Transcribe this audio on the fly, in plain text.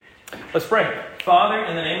Let's pray. Father,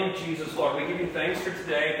 in the name of Jesus, Lord, we give you thanks for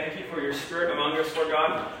today. Thank you for your Spirit among us, Lord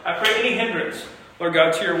God. I pray any hindrance, Lord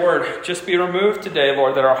God, to your word, just be removed today,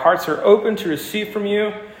 Lord, that our hearts are open to receive from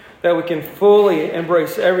you, that we can fully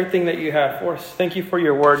embrace everything that you have for us. Thank you for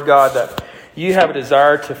your word, God, that you have a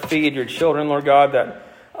desire to feed your children, Lord God, that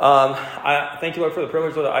I thank you, Lord, for the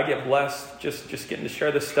privilege, Lord, that I get blessed just getting to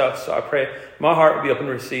share this stuff. So I pray my heart will be open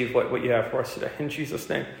to receive what you have for us today. In Jesus'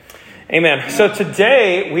 name, amen. So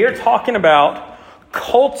today we are talking about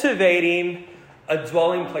cultivating a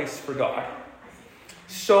dwelling place for God.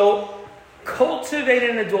 So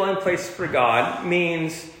cultivating a dwelling place for God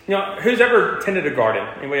means, who's ever tended a garden?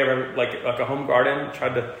 Anybody ever like a home garden?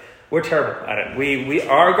 We're terrible at it.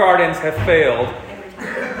 Our gardens have failed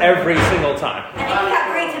every single time. I think we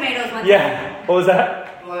got 3 tomatoes one time. Yeah. What was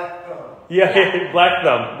that? Black thumb. Yeah. Black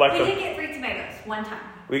thumb. We did get 3 tomatoes one time.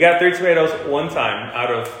 We got 3 tomatoes one time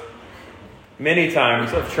out of many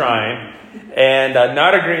times of trying. And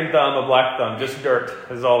not a green thumb, a black thumb, just dirt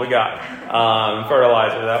is all we got.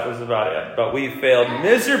 Fertilizer, that was about it. But we failed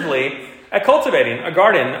miserably at cultivating a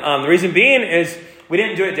garden. The reason being is we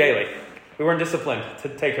didn't do it daily. We weren't disciplined to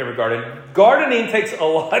take care of a garden. Gardening takes a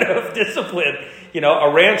lot of discipline.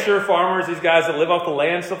 A rancher, farmers, these guys that live off the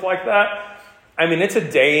land, stuff like that. I mean, it's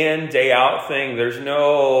a day in, day out thing. It's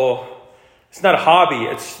not a hobby.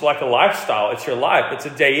 It's like a lifestyle. It's your life. It's a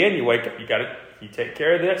day in. You wake up, you take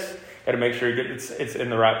care of this. Got to make sure it's in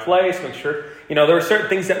the right place. Make sure, there were certain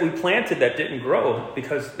things that we planted that didn't grow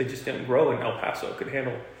because they just didn't grow in El Paso. Could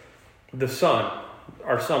handle the sun.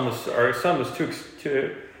 Our sun was too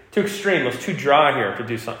extreme. It was too dry here to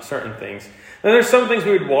do certain things. Then there's some things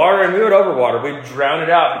we would water and we would overwater. We'd drown it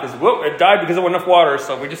out because it died because there wasn't enough water.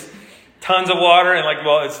 So we just tons of water and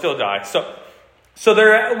it still died. So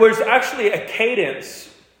there was actually a cadence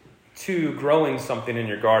to growing something in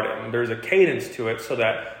your garden. There's a cadence to it so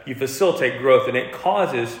that you facilitate growth and it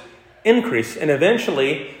causes increase. And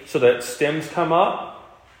eventually, so that stems come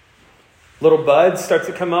up, little buds start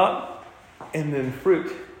to come up, and then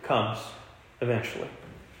fruit comes eventually.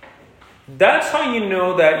 That's how you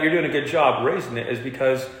know that you're doing a good job raising it, is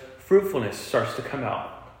because fruitfulness starts to come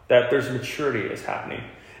out, that there's maturity is happening.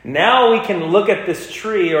 Now we can look at this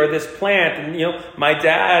tree or this plant, and my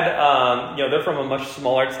dad, they're from a much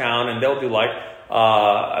smaller town, and they'll do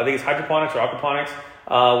I think it's hydroponics or aquaponics,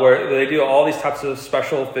 where they do all these types of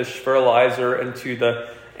special fish fertilizer into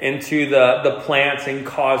the plants and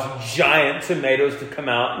cause giant tomatoes to come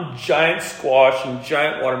out, and giant squash and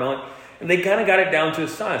giant watermelon, and they kind of got it down to a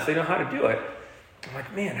science. They know how to do it. I'm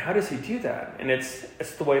like, man, how does he do that? And it's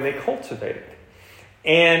the way they cultivate it.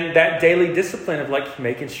 And that daily discipline of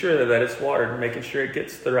making sure that it's watered, making sure it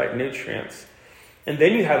gets the right nutrients. And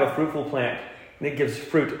then you have a fruitful plant, and it gives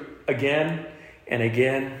fruit again and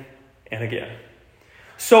again and again.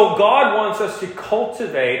 So God wants us to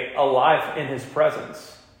cultivate a life in his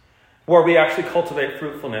presence, where we actually cultivate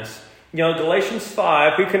fruitfulness. Galatians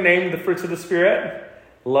 5, who can name the fruits of the Spirit?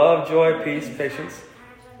 Love, joy, peace, patience.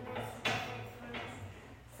 Gentleness and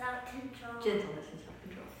self-control.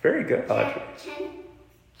 Very good, Audrey.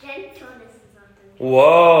 Gentleness is something.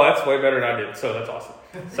 Whoa, that's way better than I did. So that's awesome.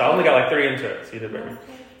 So I only got 3 into it. So you did better.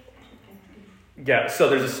 Yeah. So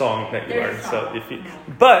there's a song that you learned. So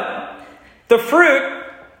but the fruit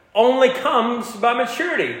only comes by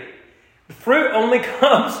maturity. The fruit only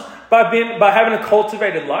comes by having a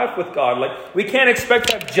cultivated life with God. We can't expect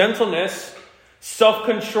to have gentleness,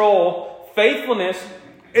 self-control, faithfulness.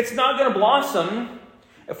 It's not going to blossom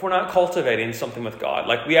if we're not cultivating something with God.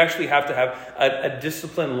 We actually have to have a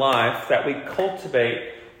disciplined life that we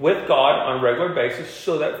cultivate with God on a regular basis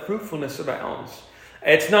so that fruitfulness abounds.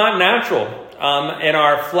 It's not natural in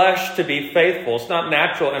our flesh to be faithful. It's not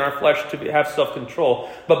natural in our flesh to have self-control.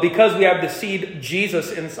 But because we have the seed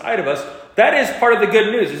Jesus inside of us, that is part of the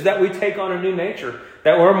good news, is that we take on a new nature.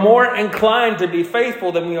 That we're more inclined to be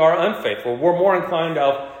faithful than we are unfaithful. We're more inclined to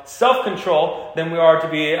have self-control than we are to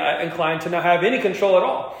be inclined to not have any control at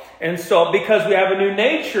all. And so because we have a new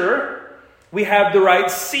nature, we have the right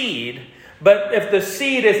seed. But if the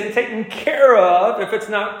seed isn't taken care of, if it's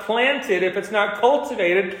not planted, if it's not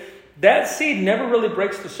cultivated, that seed never really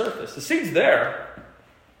breaks the surface. The seed's there.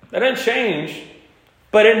 That doesn't change.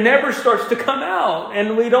 But it never starts to come out.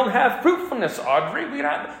 And we don't have fruitfulness, Audrey.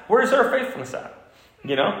 Where's our faithfulness at?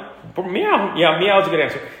 Meow. Yeah, meow is a good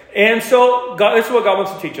answer. And so this is what God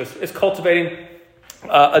wants to teach us, is cultivating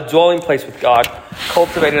a dwelling place with God,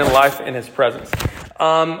 cultivating a life in his presence.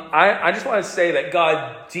 I just want to say that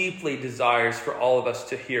God deeply desires for all of us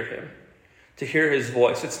to hear him, to hear his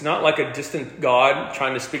voice. It's not like a distant God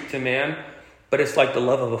trying to speak to man, but it's like the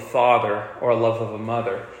love of a father or a love of a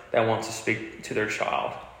mother that wants to speak to their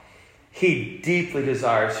child. He deeply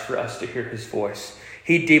desires for us to hear his voice.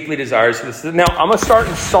 He deeply desires this. Now, I'm going to start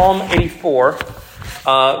in Psalm 84,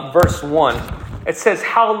 verse 1. It says,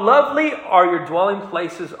 "How lovely are your dwelling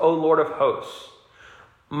places, O Lord of hosts.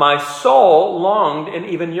 My soul longed and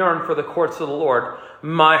even yearned for the courts of the Lord.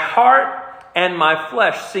 My heart and my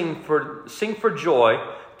flesh sing for joy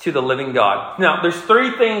to the living God." Now, there's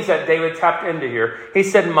three things that David tapped into here. He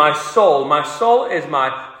said, my soul. My soul is my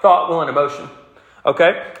thought, will, and emotion.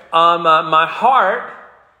 Okay? My heart,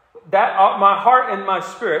 my heart and my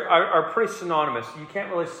spirit are pretty synonymous. You can't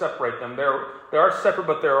really separate them. They are separate,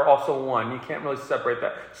 but they're also one. You can't really separate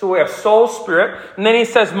that. So we have soul, spirit, and then he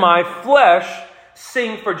says, my flesh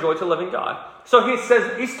sing for joy to the living God. So he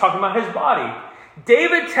says, he's talking about his body.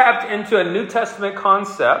 David tapped into a New Testament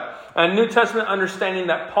concept, a New Testament understanding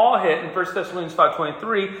that Paul hit in 1 Thessalonians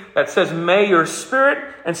 5:23 that says, may your spirit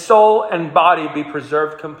and soul and body be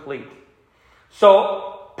preserved complete.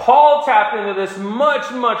 So Paul tapped into this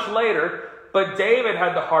much, much later, but David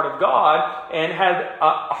had the heart of God and had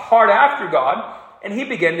a heart after God. And he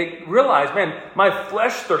began to realize, man, my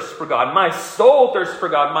flesh thirsts for God. My soul thirsts for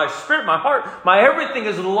God. My spirit, my heart, my everything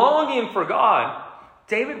is longing for God.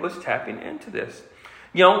 David was tapping into this.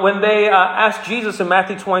 You know, when they asked Jesus in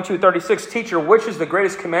Matthew 22:36, teacher, which is the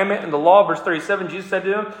greatest commandment in the law? Verse 37, Jesus said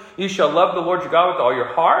to him, you shall love the Lord your God with all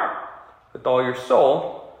your heart, with all your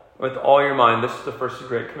soul, with all your mind. This is the first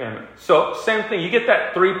great commandment. So same thing. You get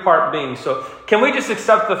that three-part being. So can we just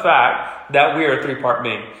accept the fact that we are a three-part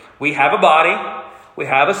being? We have a body. We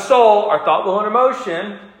have a soul, our thought, will, and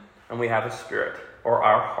emotion, and we have a spirit, or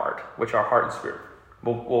our heart, which our heart and spirit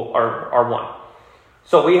are one.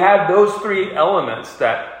 So we have those three elements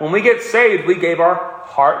that when we get saved, we gave our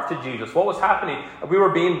heart to Jesus. What was happening? We were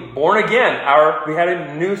being born again. We had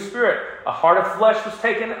a new spirit. A heart of flesh was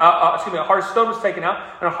taken, a heart of stone was taken out,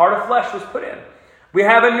 and a heart of flesh was put in. We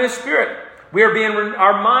have a new spirit.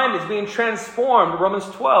 Our mind is being transformed. Romans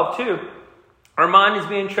 12, too. Our mind is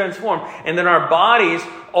being transformed. And then our bodies,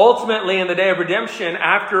 ultimately in the day of redemption,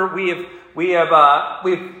 after we've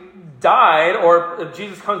died, or if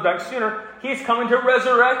Jesus comes back sooner, he's coming to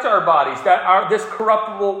resurrect our bodies. This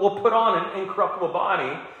corruptible will put on an incorruptible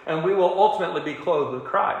body, and we will ultimately be clothed with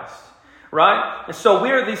Christ. Right? And so we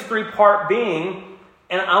are these three-part being,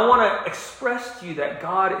 and I want to express to you that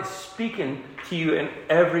God is speaking to you in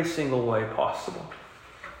every single way possible.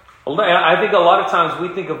 I think a lot of times we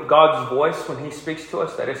think of God's voice when he speaks to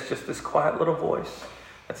us, that it's just this quiet little voice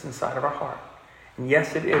that's inside of our heart. And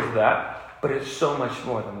yes, it is that, but it's so much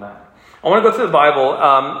more than that. I want to go to the Bible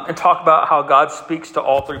and talk about how God speaks to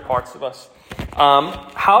all three parts of us.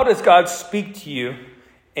 How does God speak to you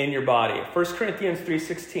in your body? 1 Corinthians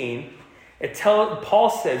 3:16, Paul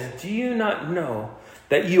says, do you not know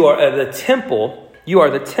that you are the temple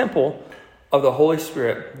of the Holy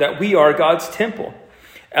Spirit, that we are God's temple?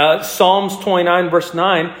 Psalms 29 verse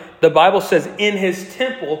 9, the Bible says, in his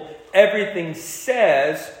temple, everything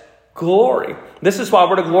says glory. This is why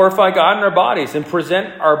we're to glorify God in our bodies and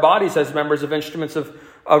present our bodies as members of instruments of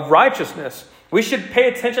righteousness. We should pay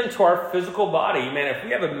attention to our physical body. Man, if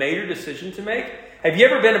we have a major decision to make, have you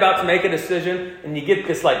ever been about to make a decision and you get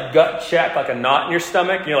this like gut check, like a knot in your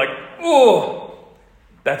stomach, and you're like, oh,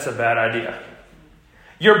 that's a bad idea.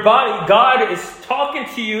 Your body, God is talking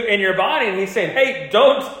to you in your body and he's saying, hey,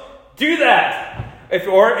 don't do that.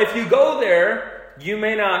 If you go there, you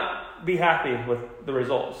may not be happy with the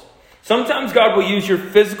results. Sometimes God will use your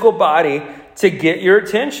physical body to get your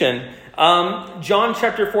attention. John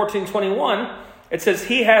chapter 14:21, it says,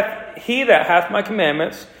 he that hath my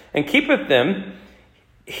commandments and keepeth them,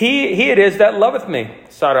 he it is that loveth me.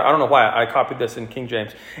 Sorry, I don't know why I copied this in King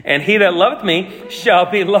James. And he that loveth me shall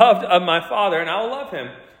be loved of my Father, and I will love him.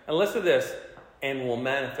 And listen to this, and will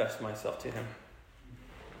manifest myself to him.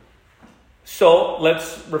 So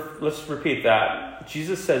let's repeat that.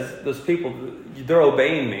 Jesus says those people, they're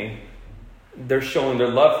obeying me. They're showing their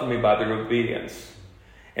love for me by their obedience.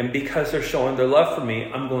 And because they're showing their love for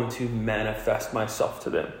me, I'm going to manifest myself to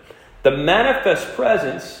them. The manifest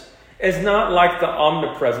presence is not like the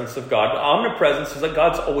omnipresence of God. The omnipresence is like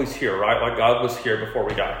God's always here, right? Like God was here before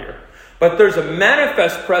we got here. But there's a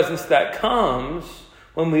manifest presence that comes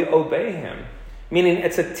when we obey him. Meaning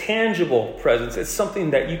it's a tangible presence. It's something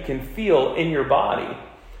that you can feel in your body.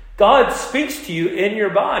 God speaks to you in your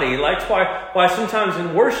body. That's why sometimes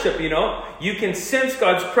in worship, you can sense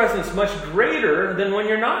God's presence much greater than when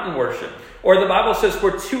you're not in worship. Or the Bible says,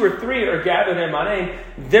 where 2 or 3 are gathered in my name,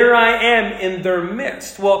 there I am in their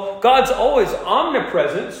midst. Well, God's always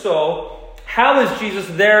omnipresent, so how is Jesus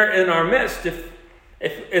there in our midst? Did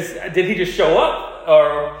he just show up?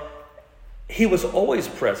 Or he was always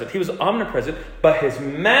present. He was omnipresent, but his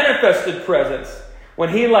manifested presence, when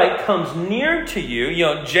he comes near to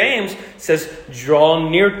you, James says, draw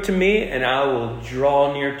near to me and I will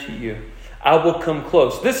draw near to you. I will come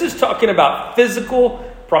close. This is talking about physical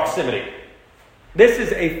proximity. This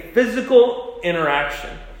is a physical interaction.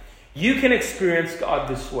 You can experience God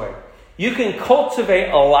this way. You can cultivate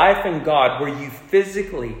a life in God where you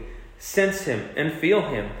physically sense him and feel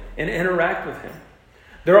him and interact with him.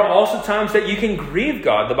 There are also times that you can grieve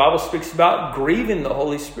God. The Bible speaks about grieving the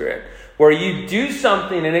Holy Spirit, where you do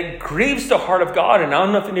something and it grieves the heart of God. And I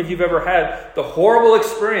don't know if any of you have ever had the horrible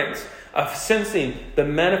experience of sensing the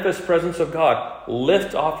manifest presence of God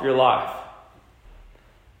lift off your life,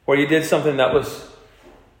 where you did something that was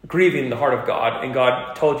grieving the heart of God, and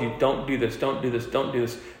God told you, don't do this, don't do this, don't do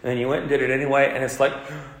this. And then you went and did it anyway, and it's like,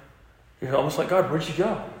 you're almost like, God, where'd you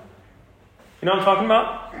go? You know what I'm talking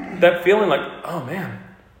about? That feeling like, oh man,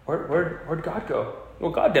 where'd God go?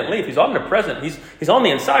 Well, God didn't leave. He's omnipresent. He's on the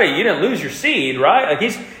inside of you. You didn't lose your seed, right? Like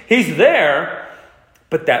he's there.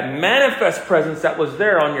 But that manifest presence that was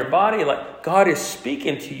there on your body, like God is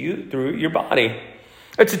speaking to you through your body.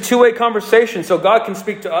 It's a two-way conversation. So God can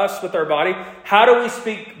speak to us with our body. How do we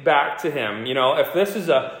speak back to him? If this is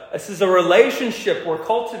a relationship we're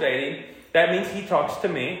cultivating, that means he talks to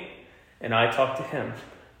me and I talk to him.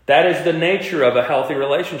 That is the nature of a healthy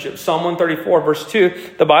relationship. Psalm 134, verse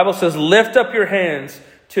 2, the Bible says, lift up your hands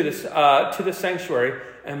to the sanctuary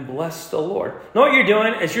and bless the Lord. Know what you're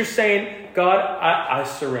doing is you're saying, God, I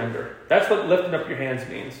surrender. That's what lifting up your hands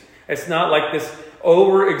means. It's not like this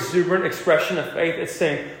over-exuberant expression of faith. It's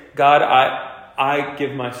saying, God, I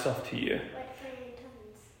give myself to you.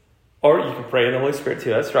 Or you can pray in the Holy Spirit too.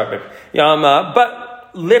 That's right, babe.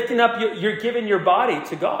 But lifting up, you're giving your body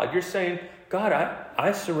to God. You're saying, God,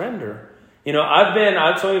 I surrender.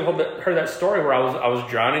 I told you heard that story where I was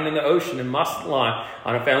drowning in the ocean in Mazatlan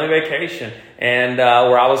on a family vacation, and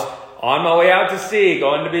where I was on my way out to sea,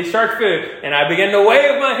 going to be shark food, and I began to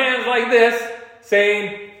wave my hands like this,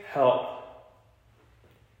 saying, help.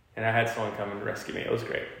 And I had someone come and rescue me. It was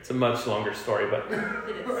great. It's a much longer story, but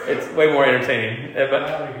it's way more entertaining.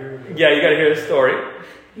 But yeah, you got to hear the story.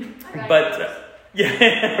 But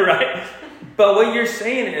yeah, right. But what you're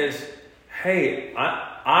saying is, hey,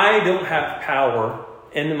 I don't have power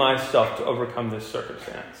in myself to overcome this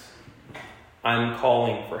circumstance. I'm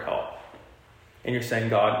calling for help. And you're saying,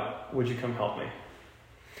 God, would you come help me?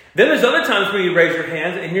 Then there's other times where you raise your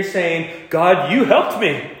hands and you're saying, God, you helped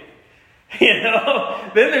me.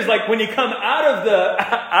 Then there's when you come out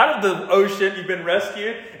of the ocean, you've been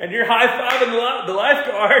rescued, and you're high-fiving the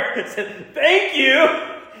lifeguard and saying, thank you.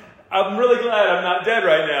 I'm really glad I'm not dead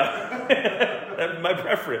right now. That's my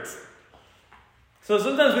preference. So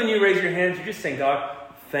sometimes when you raise your hands, you're just saying, God,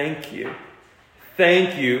 thank you.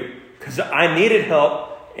 Thank you, because I needed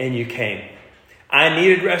help and you came. I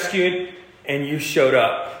needed rescuing and you showed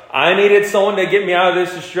up. I needed someone to get me out of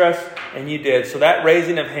this distress and you did. So that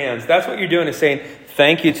raising of hands, that's what you're doing, is saying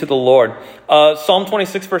thank you to the Lord. Psalm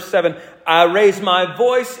 26, verse 7, I raise my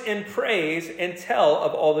voice in praise and tell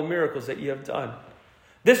of all the miracles that you have done.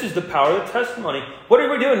 This is the power of the testimony. What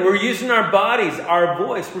are we doing? We're using our bodies, our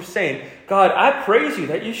voice. We're saying, God, I praise you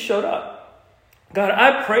that you showed up. God,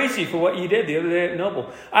 I praise you for what you did the other day at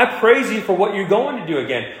Noble. I praise you for what you're going to do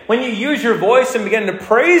again. When you use your voice and begin to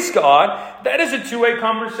praise God, that is a two-way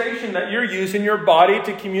conversation that you're using your body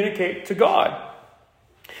to communicate to God.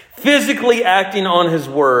 Physically acting on his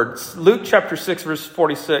words. Luke chapter 6, verse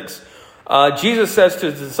 46. Jesus says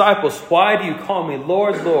to his disciples, why do you call me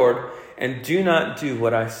Lord, Lord, and do not do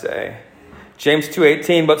what I say? James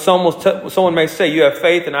 2:18, but someone may say, you have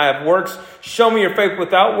faith and I have works. Show me your faith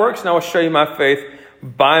without works, and I will show you my faith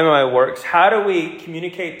by my works. How do we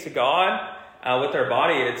communicate to God with our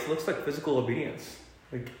body? It looks like physical obedience.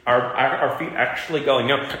 Our feet actually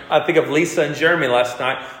going. I think of Lisa and Jeremy last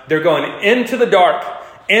night. They're going into the dark,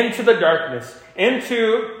 into the darkness,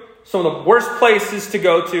 into some of the worst places to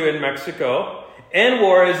go to in Mexico, in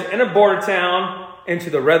Juarez, in a border town,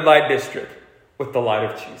 into the red light district with the light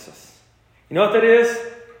of Jesus. You know what that is?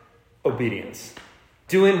 Obedience.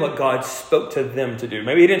 Doing what God spoke to them to do.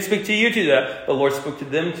 Maybe he didn't speak to you to do that. The Lord spoke to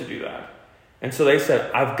them to do that. And so they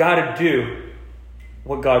said, I've got to do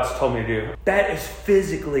what God's told me to do. That is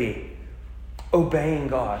physically obeying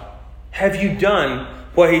God. Have you done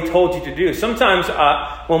what he told you to do? Sometimes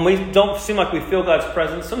when we don't seem like we feel God's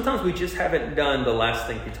presence, sometimes we just haven't done the last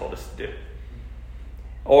thing he told us to do.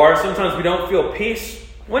 Or sometimes we don't feel peace.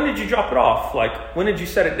 When did you drop it off? When did you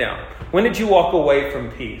set it down? When did you walk away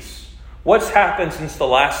from peace? What's happened since the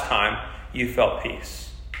last time you felt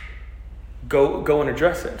peace? Go and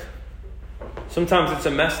address it. Sometimes it's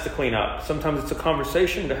a mess to clean up. Sometimes it's a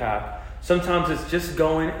conversation to have. Sometimes it's just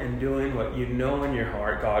going and doing what you know in your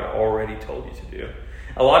heart God already told you to do.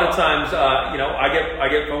 A lot of times, I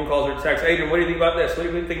get phone calls or texts. Adrian, what do you think about this? What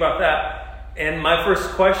do you think about that? And my first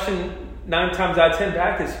question, 9 times out of 10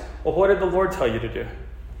 back is, well, what did the Lord tell you to do?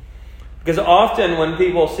 Because often when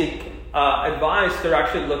people seek advice, they're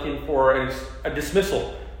actually looking for a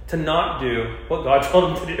dismissal to not do what God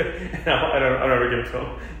told them to do. And I'm never going to tell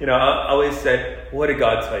them. I always say, what did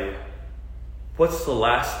God tell you? What's the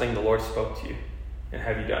last thing the Lord spoke to you? And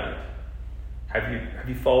have you done it? Have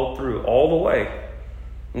you followed through all the way?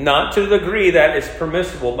 Not to the degree that is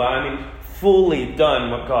permissible, but fully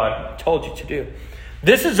done what God told you to do.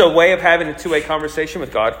 This is a way of having a two-way conversation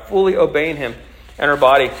with God, fully obeying Him and our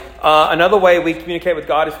body. Another way we communicate with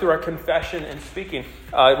God is through our confession and speaking.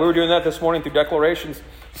 We were doing that this morning through declarations.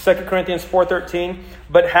 2 Corinthians 4:13.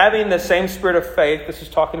 But having the same spirit of faith, this is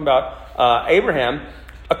talking about Abraham,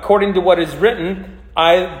 according to what is written,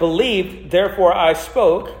 I believed, therefore I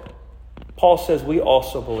spoke. Paul says we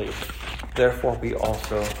also believe, therefore we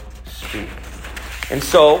also speak. And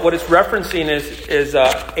so what it's referencing is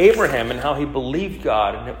Abraham and how he believed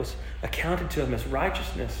God, and it was accounted to him as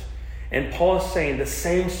righteousness. And Paul is saying the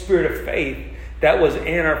same spirit of faith that was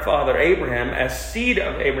in our father Abraham, as seed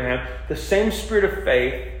of Abraham, the same spirit of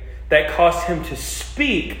faith that caused him to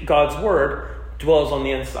speak God's word dwells on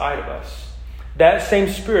the inside of us. That same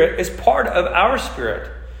spirit is part of our spirit,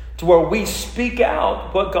 to where we speak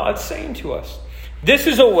out what God's saying to us. This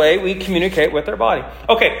is a way we communicate with our body.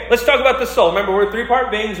 Okay, let's talk about the soul. Remember, we're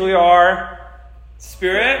 3-part beings. We are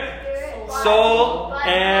spirit, soul,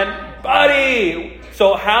 and body.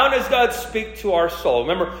 So how does God speak to our soul?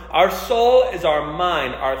 Remember, our soul is our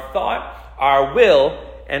mind, our thought, our will,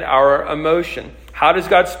 and our emotion. How does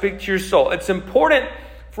God speak to your soul? It's important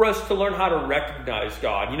for us to learn how to recognize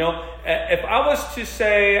God. If I was to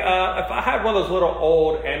say, if I had one of those little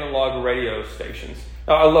old analog radio stations,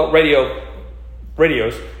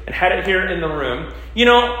 radios, and had it here in the room,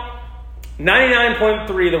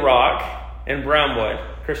 99.3 The Rock in Brownwood,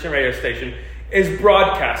 Christian radio station, is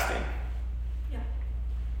broadcasting.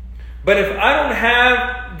 But if I don't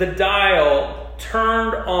have the dial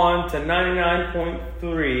turned on to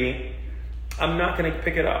 99.3, I'm not going to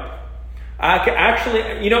pick it up. I could actually,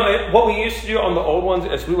 what we used to do on the old ones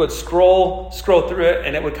is we would scroll through it,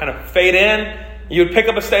 and it would kind of fade in. You would pick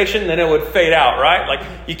up a station, then it would fade out, right? Like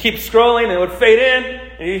you keep scrolling, and it would fade in,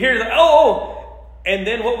 and you hear and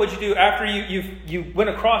then what would you do after you went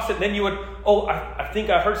across it? Then you would, I think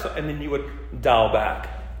I heard something, and then you would dial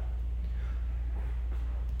back.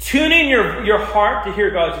 Tuning your heart to hear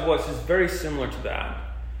God's voice is very similar to that.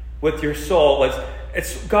 With your soul,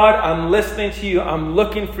 it's God, I'm listening to you. I'm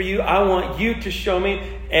looking for you. I want you to show me.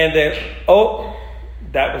 And then,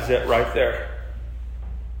 that was it right there.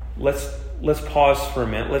 Let's pause for a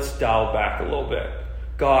minute. Let's dial back a little bit.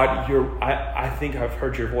 God, I think I've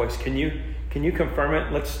heard your voice. Can you confirm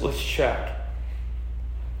it? Let's check.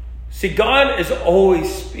 See, God is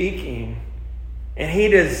always speaking, and He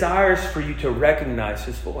desires for you to recognize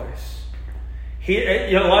His voice.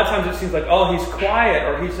 A lot of times it seems like, He's quiet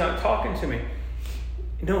or He's not talking to me.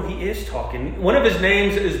 No, He is talking. One of His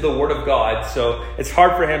names is the Word of God, so it's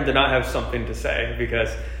hard for Him to not have something to say, because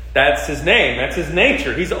that's His name. That's His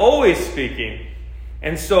nature. He's always speaking.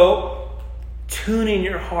 And so, tuning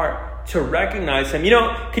your heart to recognize Him.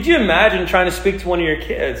 Could you imagine trying to speak to one of your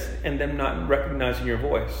kids and them not recognizing your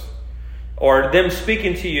voice? Or them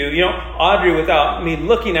speaking to you. Audrey, without me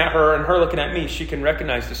looking at her and her looking at me, she can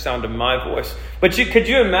recognize the sound of my voice. But could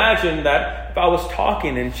you imagine that if I was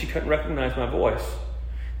talking and she couldn't recognize my voice?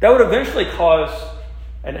 That would eventually cause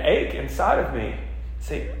an ache inside of me.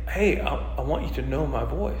 Say, hey, I want you to know my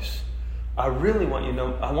voice. I really want you to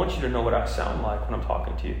know. I want you to know what I sound like when I'm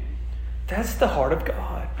talking to you. That's the heart of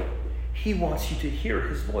God. He wants you to hear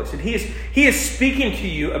His voice. And He is speaking to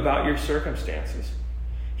you about your circumstances.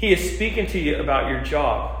 He is speaking to you about your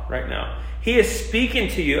job right now. He is speaking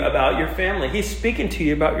to you about your family. He's speaking to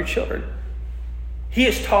you about your children. He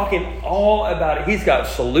is talking all about it. He's got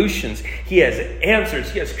solutions. He has answers.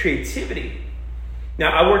 He has creativity.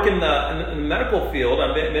 Now, I work in the medical field.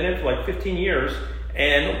 I've been in it for like 15 years.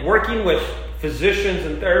 And working with physicians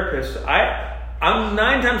and therapists, I'm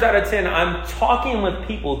 9 times out of 10, I'm talking with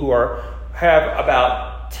people who have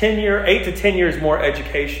about 8 to 10 years more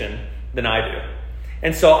education than I do.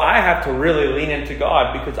 And so I have to really lean into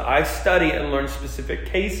God, because I study and learn specific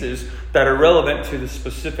cases that are relevant to the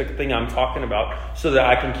specific thing I'm talking about, so that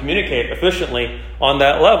I can communicate efficiently on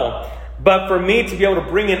that level. But for me to be able to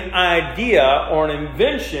bring an idea or an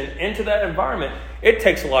invention into that environment, it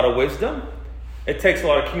takes a lot of wisdom. It takes a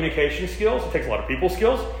lot of communication skills. It takes a lot of people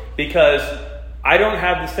skills, because I don't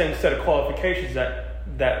have the same set of qualifications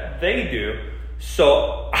that they do.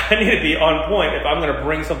 So I need to be on point if I'm going to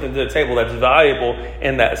bring something to the table that's valuable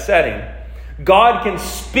in that setting. God can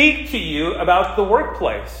speak to you about the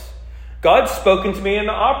workplace. God's spoken to me in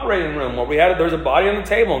the operating room where there was a body on the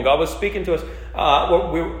table, and God was speaking to us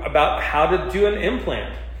about how to do an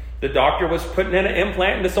implant. The doctor was putting in an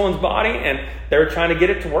implant into someone's body, and they were trying to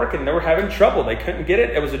get it to work, and they were having trouble. They couldn't get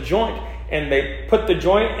it. It was a joint, and they put the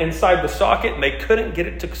joint inside the socket, and they couldn't get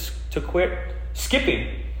it to quit skipping.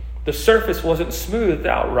 The surface wasn't smoothed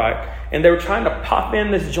out right, and they were trying to pop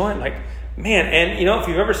in this joint like, man. And if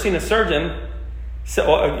you've ever seen a surgeon,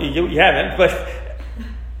 you haven't, but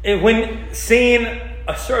when seeing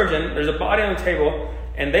a surgeon, there's a body on the table,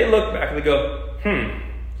 and they look back and they go,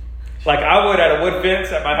 like I would at a wood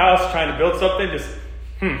fence at my house trying to build something, just,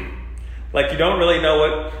 like you don't really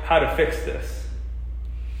know how to fix this.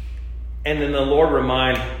 And then the Lord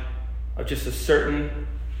remind of just a certain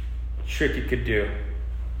trick you could do,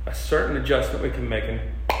 a certain adjustment we can make, and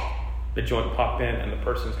the joint pop in, and the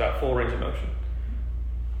person's got full range of motion.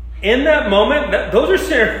 In that moment, those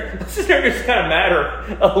scenarios kind of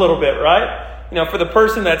matter a little bit, right? For the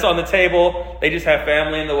person that's on the table, they just have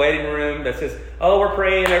family in the waiting room that says, oh, we're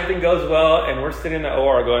praying, everything goes well, and we're sitting in the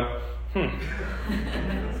OR going,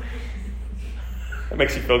 That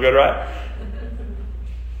makes you feel good, right?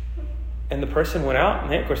 And the person went out,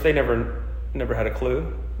 and of course they never had a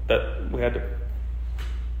clue that we had to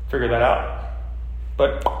figure that out.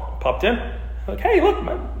 But popped in, like, hey, look,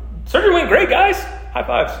 my surgery went great, guys. High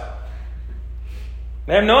fives.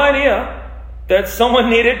 They have no idea that someone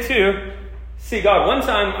needed to see God. One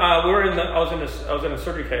time, I was in a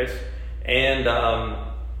surgery case, and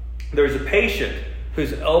there was a patient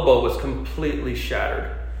whose elbow was completely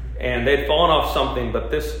shattered, and they'd fallen off something, but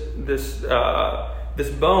this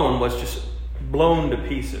bone was just blown to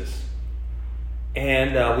pieces.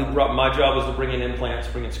 And my job was to bring in implants,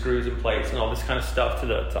 bring in screws and plates, and all this kind of stuff to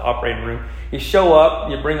the operating room. You show up,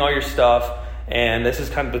 you bring all your stuff. And this is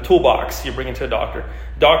kind of the toolbox you bring into a doctor.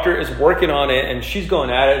 Doctor is working on it, and she's going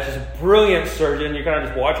at it. She's a brilliant surgeon. You're kind of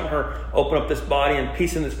just watching her open up this body and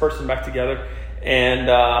piecing this person back together. And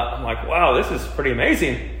I'm like, wow, this is pretty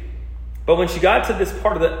amazing. But when she got to this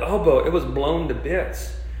part of the elbow, it was blown to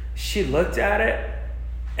bits. She looked at it,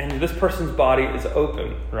 and this person's body is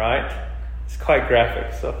open, right? It's quite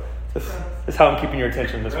graphic. So this is how I'm keeping your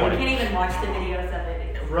attention this morning. You can't even watch the videos of it.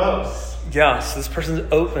 Gross. Yes, this person's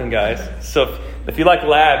open, guys. So if you like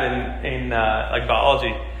lab in like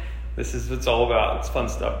biology, this is what it's all about. It's fun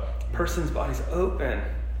stuff. Person's body's open.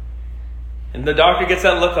 And the doctor gets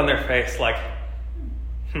that look on their face like,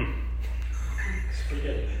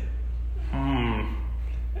 Spaghetti.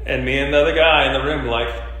 And me and the other guy in the room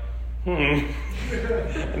like,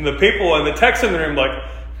 And the people and the techs in the room like,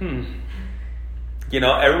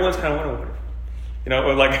 everyone's kind of wondering.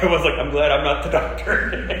 Everyone's like, I'm glad I'm not the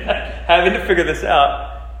doctor. Having to figure this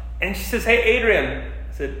out. And she says, hey, Adrian.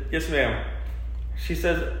 I said, yes, ma'am. She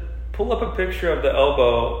says, pull up a picture of the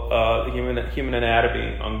elbow, the human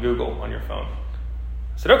anatomy on Google on your phone.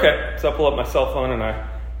 I said, okay. So I pull up my cell phone and I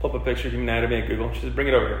pull up a picture of human anatomy on Google. She says, bring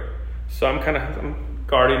it over here. So I'm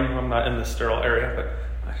guarding. I'm not in the sterile area,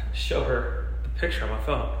 but I show her the picture on my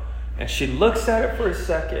phone. And she looks at it for a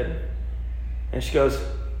second and she goes,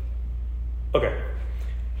 okay.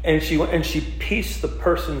 And she pieced the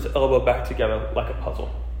person's elbow back together like a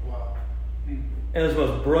puzzle. Wow. And it was the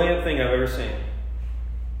most brilliant thing I've ever seen.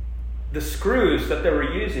 The screws that they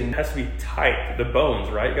were using has to be tight, the bones,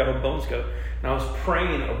 right? You got to hold bones together. And I was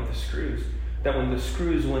praying over the screws that when the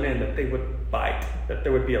screws went in, that they would bite, that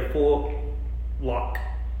there would be a full lock.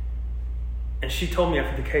 And she told me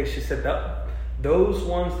after the case, she said that those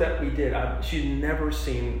ones that we did, she'd never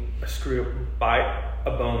seen a screw bite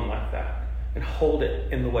a bone like that and hold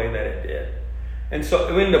it in the way that it did. And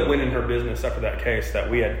so we ended up winning her business after that case, that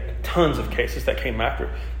we had tons of cases that came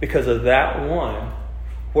after because of that one,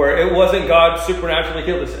 where it wasn't God supernaturally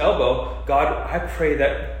healed this elbow. God, I pray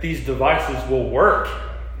that these devices will work,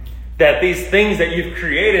 that these things that you've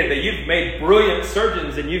created, that you've made brilliant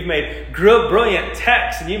surgeons and you've made brilliant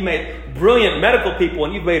techs and you've made brilliant medical people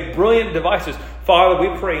and you've made brilliant devices. Father,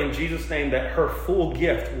 we pray in Jesus' name that her full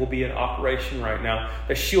gift will be in operation right now,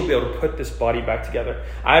 that she'll be able to put this body back together.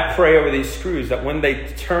 I pray over these screws that when they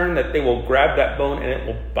turn, that they will grab that bone and it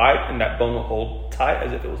will bite and that bone will hold tight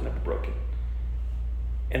as if it was never broken.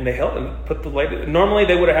 And they held and put the lathe. Normally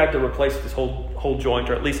they would have had to replace this whole joint,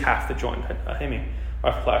 or at least half the joint, a hemi,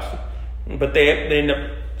 arthroplasty. But they end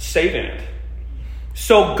up saving it.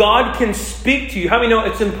 So God can speak to you. How many know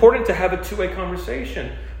it's important to have a two-way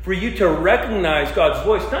conversation? for you to recognize God's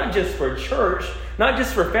voice, not just for church, not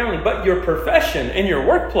just for family, but your profession and your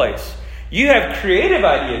workplace. You have creative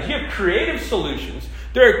ideas. You have creative solutions.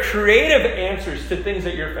 There are creative answers to things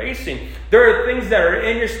that you're facing. There are things that are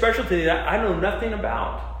in your specialty that I know nothing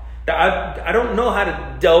about. That I don't know how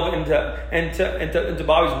to delve into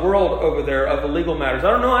Bobby's world over there of the legal matters.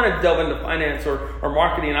 I don't know how to delve into finance or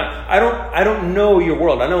marketing. I don't know your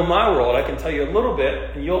world. I know my world. I can tell you a little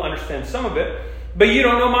bit, and you'll understand some of it. But you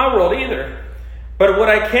don't know my world either. But what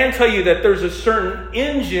I can tell you that there's a certain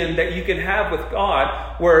engine that you can have with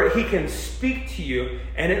God where He can speak to you,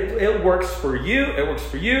 and it works for you. It works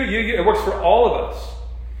for you. It works for all of us.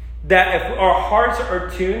 That if our hearts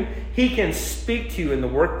are tuned, He can speak to you in the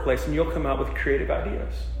workplace, and you'll come out with creative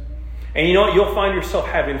ideas. And you know what? You'll find yourself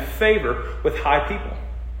having favor with high people.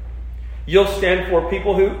 You'll stand for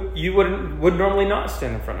people who you would normally not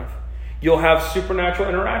stand in front of. You'll have supernatural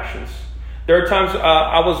interactions. There are times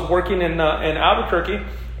I was working in Albuquerque,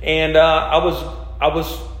 and I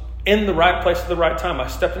was in the right place at the right time. I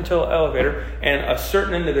stepped into an elevator, and a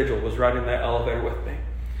certain individual was riding that elevator with me.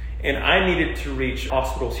 And I needed to reach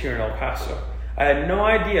hospitals here in El Paso. I had no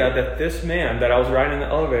idea that this man that I was riding in the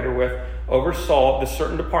elevator with oversaw this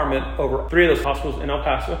certain department over 3 of those hospitals in El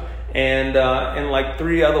Paso and like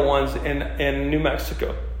 3 other ones in New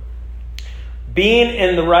Mexico. Being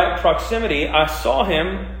in the right proximity, I saw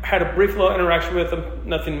him, had a brief little interaction with him,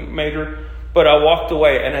 nothing major, but I walked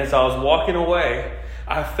away. And as I was walking away,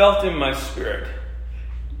 I felt in my spirit,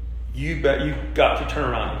 you got to turn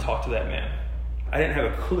around and talk to that man. I didn't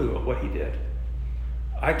have a clue of what he did.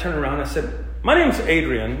 I turned around and I said, my name's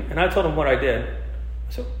Adrian, and I told him what I did.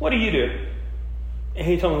 I said, what do you do? And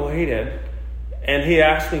he told me what he did. And he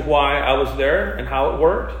asked me why I was there and how it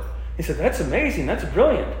worked. He said, that's amazing, that's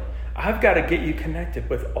brilliant. I've got to get you connected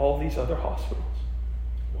with all these other hospitals.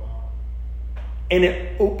 Wow. And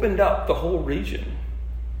it opened up the whole region.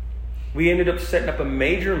 We ended up setting up a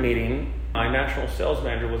major meeting. My national sales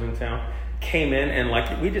manager was in town, came in,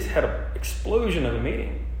 and we just had an explosion of a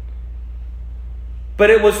meeting. But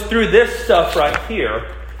it was through this stuff right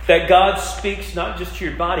here that God speaks not just to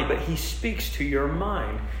your body, but He speaks to your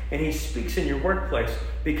mind. And He speaks in your workplace.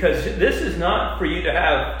 Because this is not for you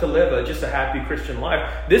to live just a happy Christian life.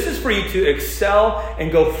 This is for you to excel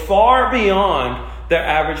and go far beyond the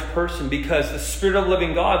average person, because the Spirit of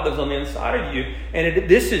living God lives on the inside of you. And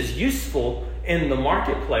this is useful in the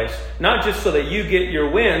marketplace, not just so that you get your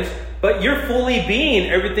wins, but you're fully being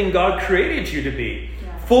everything God created you to be.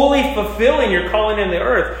 Fully fulfilling your calling in the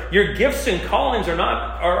earth. Your gifts and callings are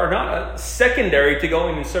not secondary to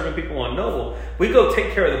going and serving people on Noble. We go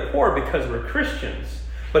take care of the poor because we're Christians.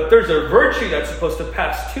 But there's a virtue that's supposed to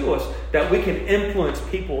pass to us that we can influence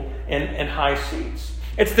people in high seats.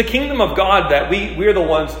 It's the kingdom of God that we're the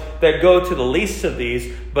ones that go to the least of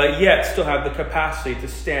these, but yet still have the capacity to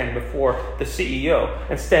stand before the CEO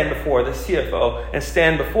and stand before the CFO and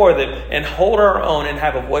stand before them and hold our own and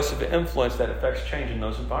have a voice of influence that affects change in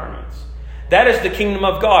those environments. That is the kingdom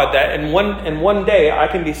of God. That in one day I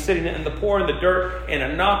can be sitting in the poor in the dirt in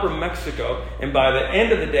Anapra, Mexico, and by the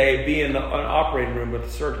end of the day be in an operating room with a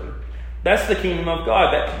surgeon. That's the kingdom of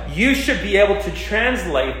God. That you should be able to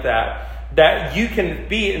translate that you can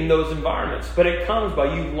be in those environments. But it comes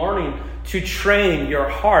by you learning to train your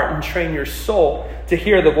heart and train your soul to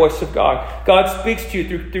hear the voice of God. God speaks to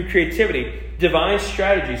you through creativity, divine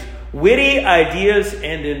strategies, witty ideas,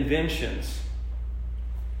 and inventions.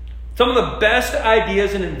 Some of the best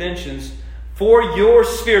ideas and inventions for your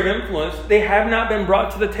sphere of influence, they have not been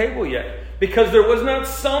brought to the table yet. Because there was not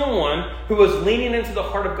someone who was leaning into the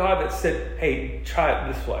heart of God that said, hey, try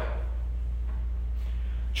it this way.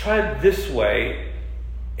 Try it this way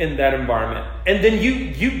in that environment. And then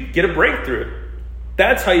you get a breakthrough.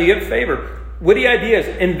 That's how you get favor. Witty ideas,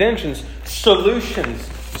 inventions, solutions,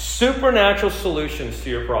 supernatural solutions to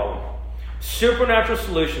your problem. Supernatural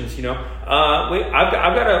solutions, I'm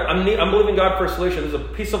believing God for a solution. There's a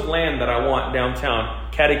piece of land that I want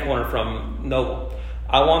downtown, catty corner from Noble.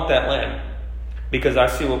 I want that land because I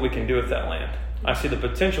see what we can do with that land. I see the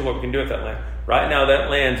potential of what we can do with that land. Right now, that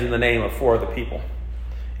land's in the name of 4 of the people.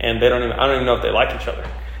 And I don't even know if they like each other,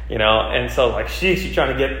 And so she's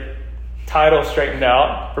trying to get title straightened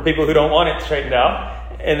out for people who don't want it straightened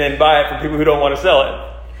out, and then buy it for people who don't want to sell it.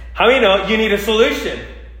 How many know you need a solution?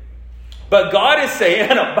 But God is saying,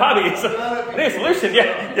 Bobby, I need a solution.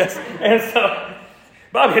 Yeah, yes. And so,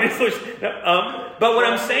 Bobby, I need a solution. But what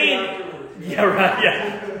I'm saying,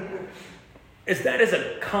 is that is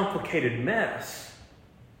a complicated mess.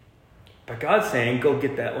 But God's saying, go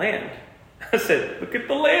get that land. I said, look at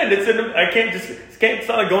the land. It's it's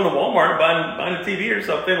not like going to Walmart and buying a TV or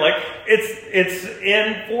something. Like it's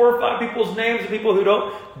in 4 or 5 people's names, people who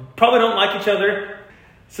probably don't like each other.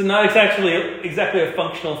 So not exactly a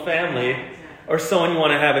functional family or someone you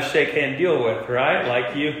want to have a shake hand deal with, right?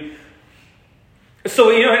 Like you.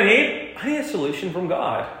 So you know what I need? I need a solution from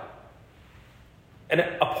God. And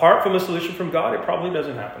apart from a solution from God, it probably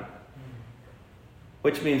doesn't happen.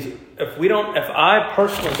 Which means if I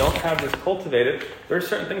personally don't have this cultivated, there are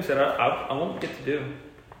certain things that I won't get to do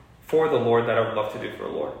for the Lord that I would love to do for the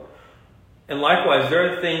Lord. And likewise,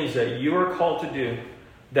 there are things that you are called to do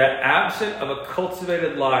that absent of a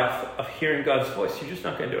cultivated life of hearing God's voice, you're just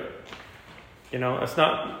not going to do it. You know, it's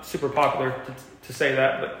not super popular to say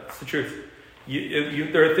that, but it's the truth.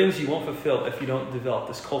 There are things you won't fulfill if you don't develop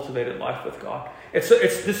this cultivated life with God. It's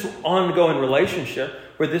this ongoing relationship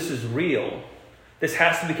where this is real. This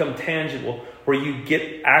has to become tangible, where you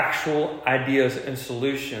get actual ideas and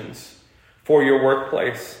solutions for your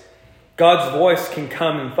workplace. God's voice can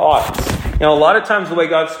come in thoughts. You know, a lot of times the way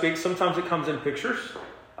God speaks, sometimes it comes in pictures.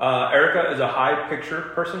 Erica is a high picture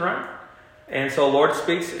person, right? And so the Lord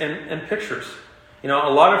speaks in pictures. You know,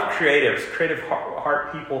 a lot of creative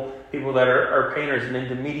heart people that are painters and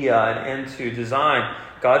into media and into design,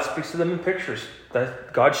 God speaks to them in pictures.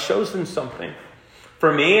 That God shows them something.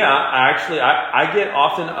 For me, I get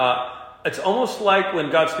often, it's almost like when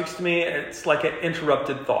God speaks to me, it's like an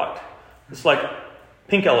interrupted thought. It's like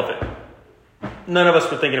pink elephant. None of us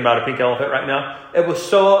were thinking about a pink elephant right now. It was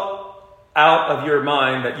so out of your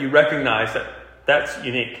mind that you recognize that that's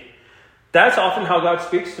unique. That's often how God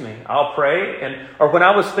speaks to me. I'll pray, or when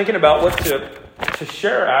I was thinking about what to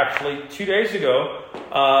share, actually, 2 days ago,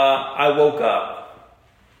 I woke up.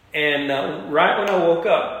 And right when I woke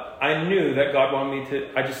up, I knew that God wanted me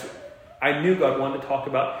I knew God wanted to talk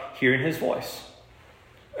about hearing His voice.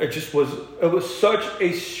 It was such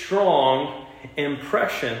a strong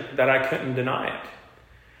impression that I couldn't deny it.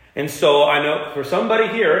 And so I know for somebody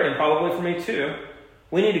here, and probably for me too,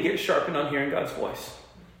 we need to get sharpened on hearing God's voice.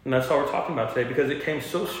 And that's what we're talking about today, because it came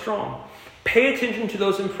so strong. Pay attention to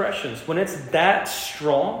those impressions. When it's that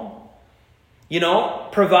strong, you know,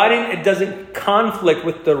 providing it doesn't conflict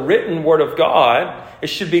with the written Word of God, it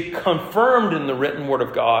should be confirmed in the written Word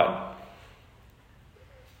of God.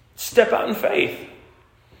 Step out in faith.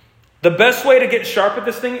 The best way to get sharp at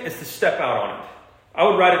this thing is to step out on it. I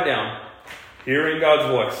would write it down. Hearing God's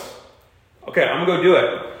voice. Okay, I'm going to go do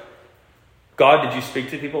it. God, did you speak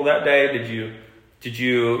to people that day? Did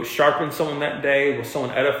you sharpen someone that day? Was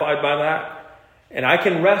someone edified by that? And I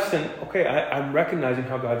can rest in, okay, I'm recognizing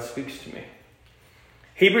how God speaks to me.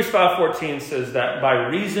 Hebrews 5:14 says that by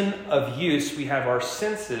reason of use, we have our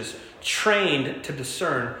senses trained to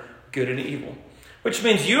discern good and evil. Which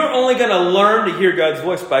means you're only going to learn to hear God's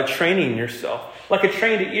voice by training yourself. Like a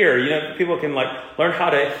trained ear. You know, people can learn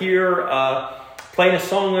how to hear playing a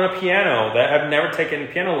song on a piano that have never taken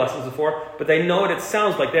piano lessons before, but they know what it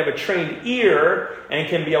sounds like. They have a trained ear and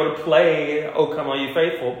can be able to play "O Come All You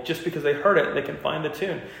Faithful" just because they heard it. They can find the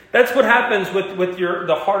tune. That's what happens with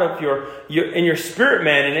the heart of your spirit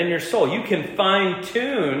man and in your soul. You can fine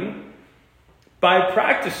tune by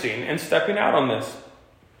practicing and stepping out on this.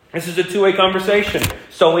 This is a two-way conversation.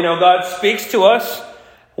 So we know God speaks to us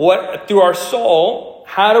through our soul.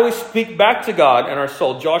 How do we speak back to God in our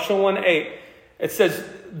soul? Joshua 1:8. It says,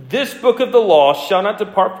 "This book of the law shall not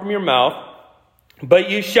depart from your mouth, but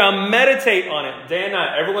you shall meditate on it day and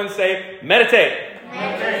night." Everyone say, meditate.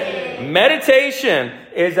 Meditate. Meditation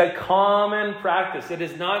is a common practice. It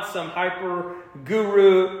is not some hyper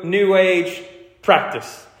guru, new age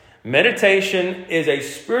practice. Meditation is a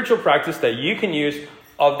spiritual practice that you can use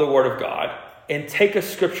of the Word of God. And take a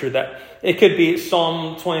scripture that, it could be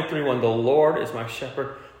Psalm 23:1. "The Lord is my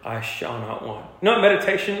shepherd, I shall not want." You know what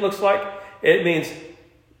meditation looks like? It means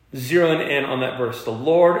zeroing in on that verse. The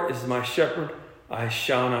Lord is my shepherd, I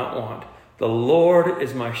shall not want. The Lord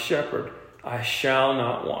is my shepherd, I shall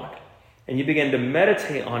not want. And you begin to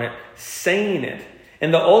meditate on it, saying it. In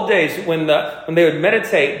the old days, when they would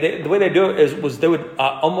meditate, the way they do it was they would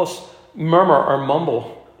almost murmur or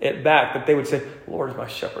mumble it back. That they would say, "The Lord is my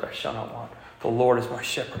shepherd, I shall not want. The Lord is my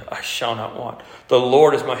shepherd, I shall not want. The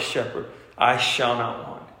Lord is my shepherd, I shall not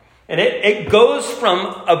want." And it goes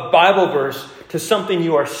from a Bible verse to something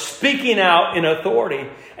you are speaking out in authority.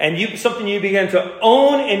 And something you begin to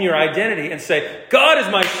own in your identity and say, "God is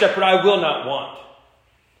my shepherd, I will not want.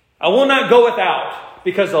 I will not go without,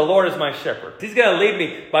 because the Lord is my shepherd. He's going to lead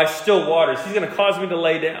me by still waters. He's going to cause me to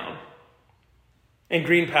lay down in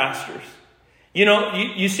green pastures." You know,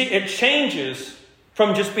 you see, it changes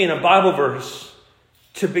from just being a Bible verse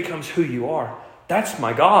to becomes who you are. That's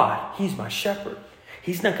my God. He's my shepherd.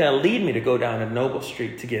 He's not going to lead me to go down a Noble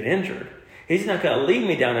Street to get injured. He's not going to lead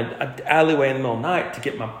me down an alleyway in the middle of the night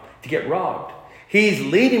to get robbed. He's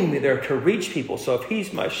leading me there to reach people. So if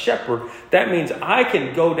he's my shepherd, that means I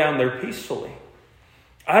can go down there peacefully.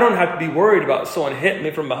 I don't have to be worried about someone hitting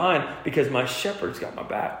me from behind because my shepherd's got my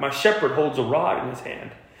back. My shepherd holds a rod in his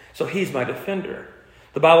hand. So he's my defender.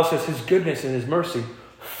 The Bible says his goodness and his mercy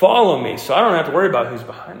follow me. So I don't have to worry about who's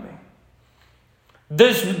behind me.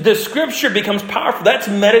 The scripture becomes powerful. That's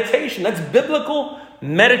meditation. That's biblical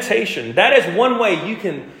meditation. That is one way you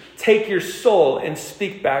can take your soul and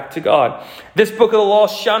speak back to God. This book of the law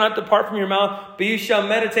shall not depart from your mouth, but you shall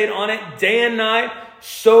meditate on it day and night,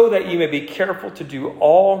 so that you may be careful to do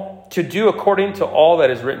according to all that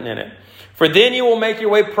is written in it. For then you will make your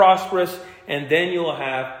way prosperous, and then you will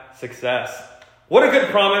have success. What a good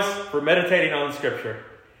promise for meditating on Scripture.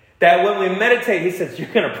 That when we meditate, he says,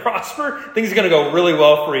 you're going to prosper. Things are going to go really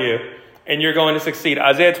well for you. And you're going to succeed.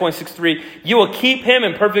 Isaiah 26:3, you will keep him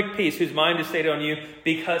in perfect peace, whose mind is stayed on you,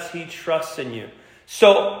 because he trusts in you.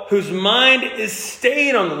 So, whose mind is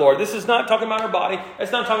stayed on the Lord. This is not talking about our body.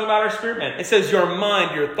 It's not talking about our spirit, man. It says your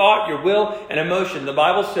mind, your thought, your will, and emotion. The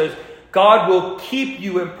Bible says God will keep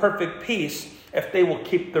you in perfect peace if they will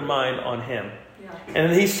keep their mind on him. Yeah.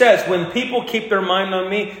 And he says, when people keep their mind on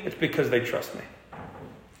me, it's because they trust me.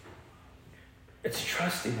 It's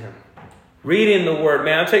trusting him. Reading the word.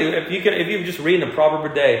 Man, I'll tell you, if you just reading a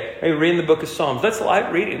proverb a day, maybe reading the book of Psalms, that's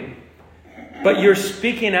light reading. But you're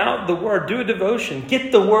speaking out the word. Do a devotion.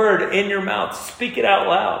 Get the word in your mouth. Speak it out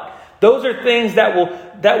loud. Those are things that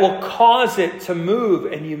will cause it to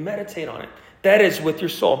move, and you meditate on it. That is with your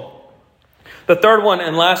soul. The third one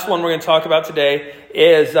and last one we're going to talk about today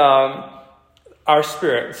is our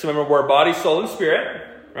spirit. So remember, we're body, soul, and spirit.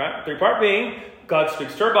 Right? Three-part being. God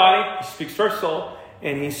speaks to our body. He speaks to our soul.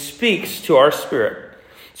 And he speaks to our spirit.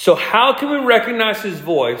 So how can we recognize his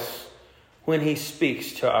voice when he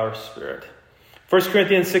speaks to our spirit? 1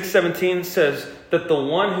 Corinthians 6:17 says that the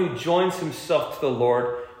one who joins himself to the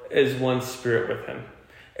Lord is one spirit with him.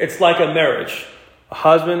 It's like a marriage. A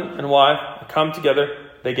husband and wife come together.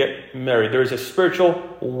 They get married. There is a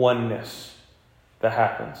spiritual oneness that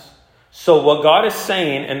happens. So what God is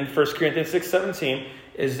saying in 1 Corinthians 6:17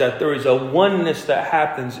 is that there is a oneness that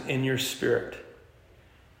happens in your spirit.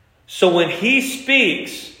 So when he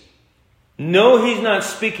speaks, no, he's not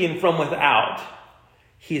speaking from without.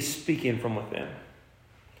 He is speaking from within.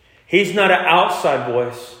 He's not an outside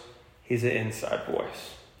voice. He's an inside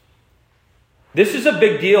voice. This is a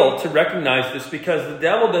big deal to recognize this, because the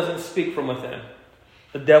devil doesn't speak from within.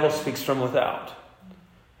 The devil speaks from without.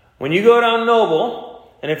 When you go down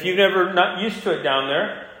Noble, and if you've never not used to it down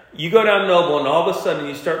there, you go down Noble and all of a sudden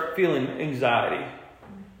you start feeling anxiety.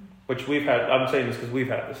 Which we've had. I'm saying this because we've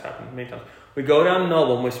had this happen many times. We go down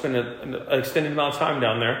Noble and we spend an extended amount of time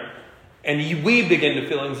down there, and we begin to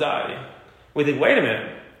feel anxiety. We think, wait a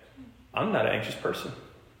minute, I'm not an anxious person.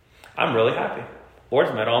 I'm really happy.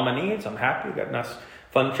 Lord's met all my needs. I'm happy. I've got a nice,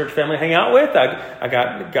 fun church family to hang out with. I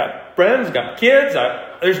got friends, got kids.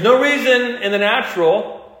 There's no reason in the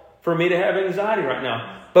natural for me to have anxiety right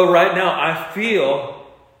now. But right now, I feel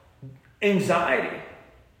anxiety.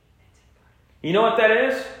 You know what that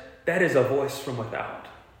is? That is a voice from without.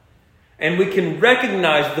 And we can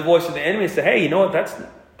recognize the voice of the enemy and say, hey, you know what?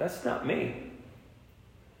 That's not me.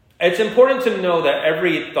 It's important to know that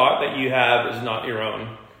every thought that you have is not your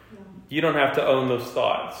own. You don't have to own those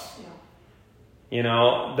thoughts. You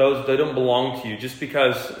know, they don't belong to you. Just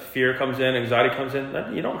because fear comes in, anxiety comes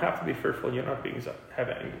in, you don't have to be fearful. You don't have to have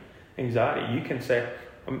anxiety. You can say,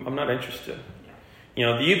 I'm not interested. You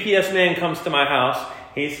know, the UPS man comes to my house.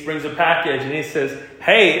 He brings a package and he says,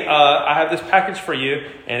 hey, I have this package for you.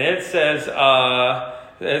 And it says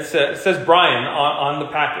Brian on the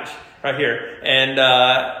package right here. And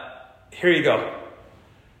here you go.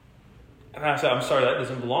 And I said, I'm sorry, that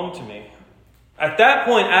doesn't belong to me. At that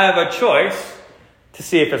point, I have a choice to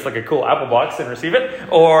see if it's like a cool Apple box and receive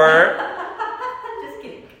it. Or, just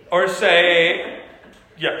kidding. Or say,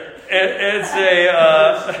 yeah, it's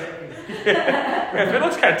a... if it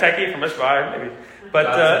looks kind of techy from Best Buy, maybe. But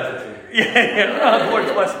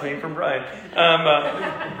Lord's blessed me from Brian.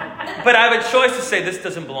 But I have a choice to say this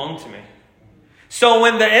doesn't belong to me. So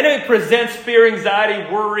when the enemy presents fear, anxiety,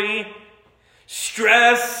 worry,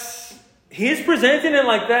 stress, he's presenting it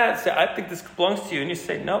like that. Say, I think this belongs to you, and you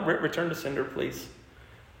say, no, return to sender, please.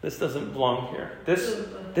 This doesn't belong here.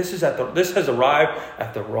 This has arrived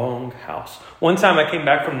at the wrong house. One time I came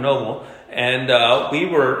back from Noble, and we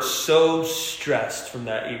were so stressed from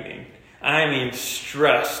that evening. I mean,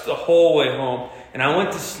 stressed the whole way home. And I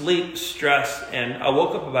went to sleep stressed, and I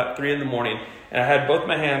woke up about 3 a.m, And I had both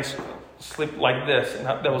my hands sleep like this, and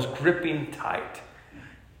that was gripping tight.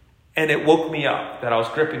 And it woke me up that I was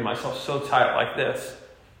gripping myself so tight like this.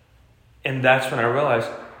 And that's when I realized,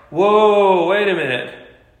 whoa, wait a minute.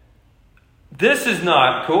 This is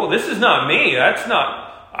not cool. This is not me. That's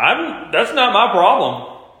not my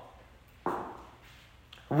problem.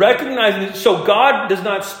 Recognizing it. So God does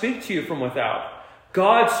not speak to you from without.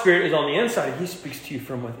 God's Spirit is on the inside. He speaks to you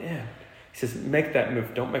from within. He says, make that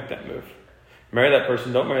move. Don't make that move. Marry that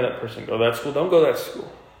person. Don't marry that person. Go to that school. Don't go to that school.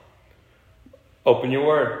 Open your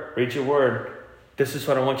word. Read your word. This is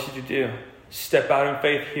what I want you to do. Step out in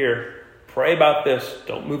faith here. Pray about this.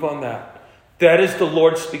 Don't move on that. That is the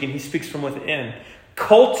Lord speaking. He speaks from within.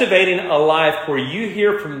 Cultivating a life where you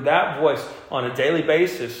hear from that voice on a daily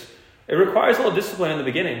basis. It requires a little discipline in the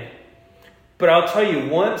beginning. But I'll tell you,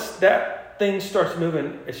 once that thing starts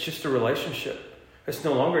moving, it's just a relationship. It's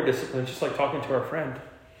no longer discipline. It's just like talking to our friend.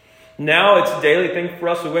 Now it's a daily thing for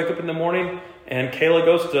us. We wake up in the morning and Kayla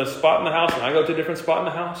goes to a spot in the house and I go to a different spot in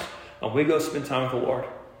the house. And we go spend time with the Lord.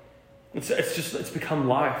 It's become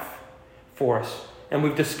life for us. And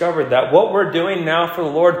we've discovered that what we're doing now for the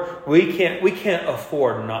Lord, we can't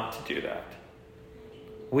afford not to do that.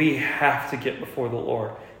 We have to get before the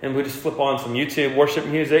Lord. And we just flip on some YouTube worship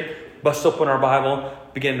music, bust open our Bible,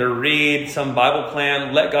 begin to read some Bible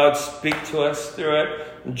plan, let God speak to us through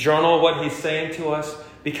it, journal what He's saying to us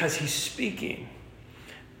because He's speaking.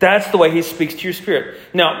 That's the way He speaks to your spirit.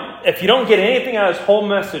 Now, if you don't get anything out of this whole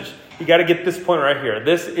message, you got to get this point right here.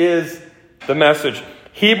 This is the message.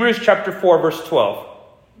 Hebrews chapter 4, verse 12.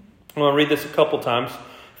 I'm going to read this a couple times.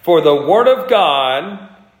 For the Word of God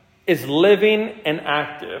is living and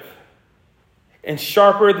active and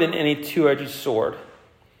sharper than any two-edged sword,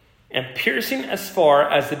 and piercing as far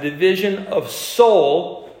as the division of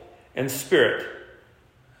soul and spirit.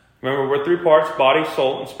 Remember, we're three parts: body,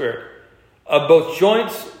 soul, and spirit. Of both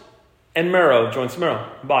joints and marrow,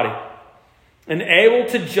 body. And able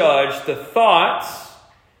to judge the thoughts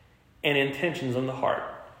and intentions on the heart.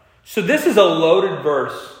 So this is a loaded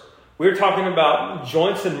verse. We're talking about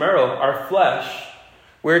joints and marrow, our flesh.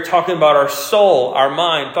 We're talking about our soul, our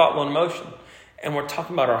mind, thought, will, and emotion. And we're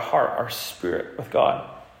talking about our heart, our spirit with God.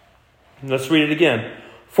 Let's read it again.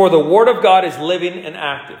 For the Word of God is living and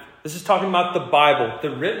active. This is talking about the Bible,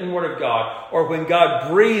 the written Word of God, or when God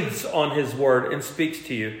breathes on His Word and speaks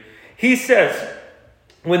to you. He says,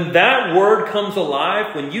 when that Word comes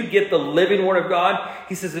alive, when you get the living Word of God,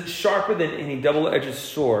 He says it's sharper than any double-edged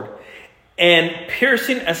sword and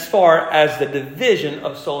piercing as far as the division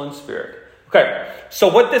of soul and spirit. Okay, so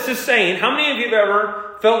what this is saying, how many of you have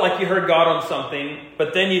ever felt like you heard God on something,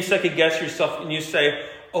 but then you second guess yourself and you say,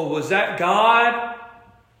 oh, was that God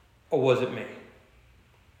or was it me?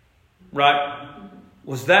 Right?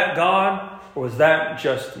 Was that God or was that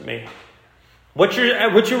just me? What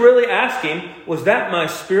you're really asking, was that my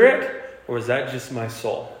spirit or was that just my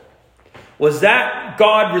soul? Was that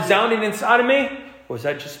God resounding inside of me or was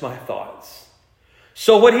that just my thoughts?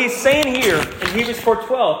 So what he's saying here in Hebrews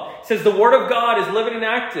 4:12 says the Word of God is living and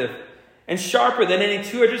active and sharper than any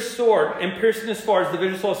two-edged sword and piercing as far as the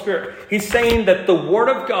division of soul and spirit. He's saying that the Word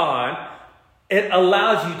of God, it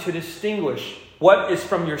allows you to distinguish what is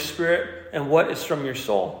from your spirit and what is from your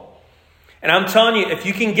soul. And I'm telling you, if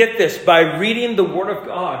you can get this by reading the Word of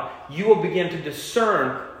God, you will begin to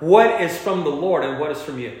discern what is from the Lord and what is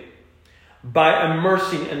from you by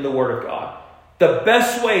immersing in the Word of God. The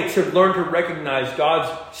best way to learn to recognize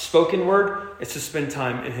God's spoken word is to spend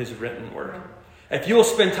time in His written word. If you will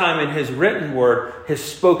spend time in His written word, His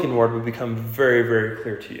spoken word will become very, very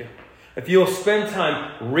clear to you. If you will spend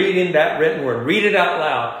time reading that written word, read it out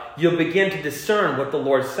loud, you'll begin to discern what the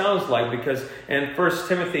Lord sounds like, because in 1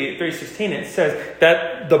 Timothy 3:16 it says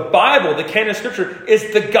that the Bible, the canon of Scripture,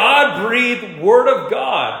 is the God-breathed Word of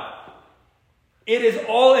God. It is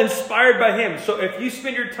all inspired by Him. So if you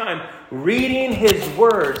spend your time reading His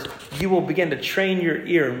words, you will begin to train your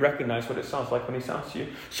ear and recognize what it sounds like when He sounds to you.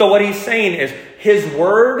 So what he's saying is His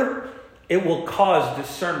word, it will cause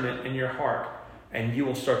discernment in your heart, and you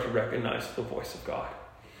will start to recognize the voice of God.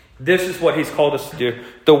 This is what He's called us to do.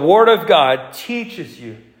 The Word of God teaches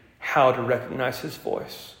you how to recognize His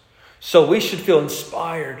voice. So we should feel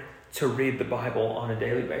inspired to read the Bible on a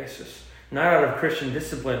daily basis. Not out of Christian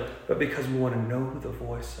discipline, but because we want to know the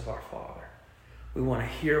voice of our Father. We want to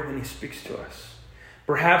hear when He speaks to us.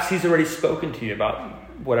 Perhaps He's already spoken to you about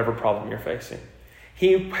whatever problem you're facing.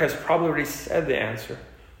 He has probably already said the answer,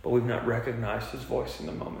 but we've not recognized His voice in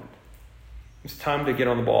the moment. It's time to get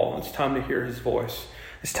on the ball. It's time to hear His voice.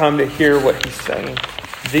 It's time to hear what He's saying.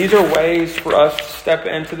 These are ways for us to step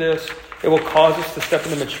into this. It will cause us to step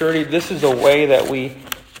into maturity. This is a way that we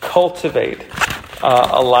cultivate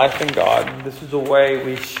a life in God. This is a way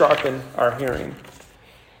we sharpen our hearing.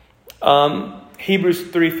 Hebrews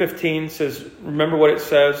 3:15 says, remember what it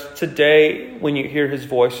says, today when you hear his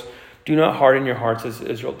voice, do not harden your hearts as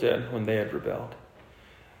Israel did when they had rebelled.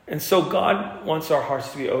 And so God wants our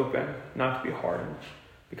hearts to be open, not to be hardened,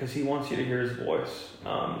 because he wants you to hear his voice.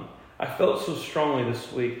 I felt so strongly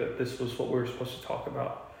this week that this was what we were supposed to talk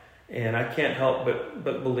about. And I can't help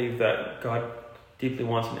but believe that God deeply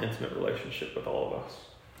wants an intimate relationship with all of us.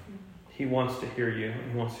 He wants to hear you.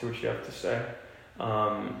 He wants to hear what you have to say.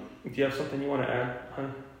 Do you have something you want to add,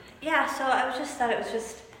 honey? Yeah, so I thought it was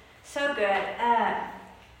just so good.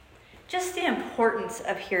 Just the importance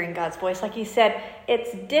of hearing God's voice. Like you said,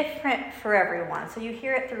 it's different for everyone. So you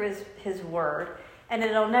hear it through his word, and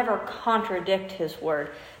it'll never contradict his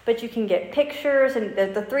word. But you can get pictures, and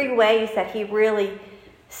the three ways that he really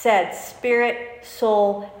said, spirit,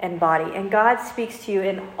 soul, and body. And God speaks to you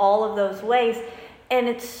in all of those ways. And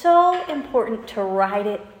it's so important to write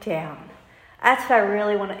it down. That's what I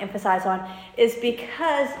really want to emphasize on, is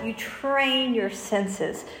because you train your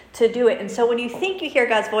senses to do it. And so when you think you hear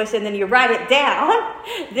God's voice and then you write it down,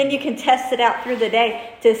 then you can test it out through the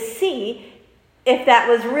day to see if that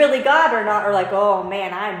was really God or not. Or like, oh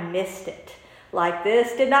man, I missed it. Like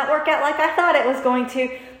this did not work out like I thought it was going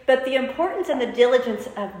to. But the importance and the diligence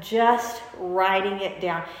of just writing it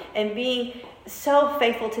down and being so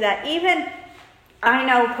faithful to that. Even I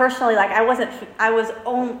know personally, like I wasn't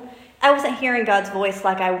hearing God's voice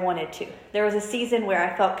like I wanted to. There was a season where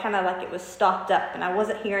I felt kind of like it was stopped up and I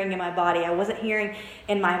wasn't hearing in my body. I wasn't hearing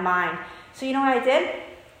in my mind. So you know what I did?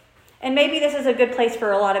 And maybe this is a good place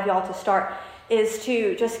for a lot of y'all to start, is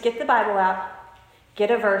to just get the Bible out, get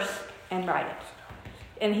a verse, and write it.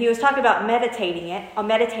 And he was talking about meditating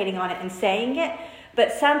on it and saying it,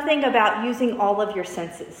 but something about using all of your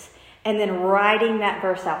senses. And then writing that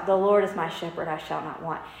verse out. The Lord is my shepherd, I shall not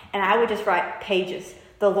want. And I would just write pages.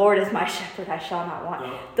 The Lord is my shepherd, I shall not want.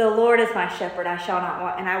 No. The Lord is my shepherd, I shall not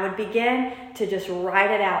want. And I would begin to just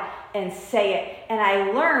write it out and say it. And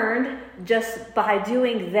I learned just by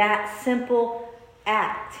doing that simple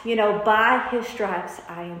act. You know, by his stripes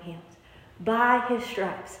I am healed. By his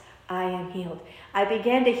stripes I am healed. I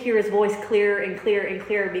began to hear his voice clearer and clearer and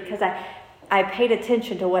clearer because I paid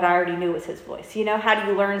attention to what I already knew was his voice. You know, how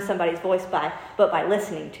do you learn somebody's voice? By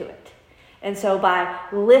listening to it. And so by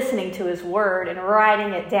listening to his word and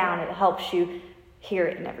writing it down, it helps you hear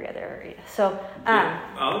it in every other area. So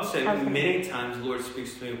I would say many times the Lord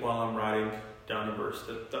speaks to me while I'm writing down a verse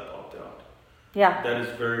that popped out. Yeah. That is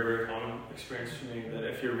very, very common experience for me, that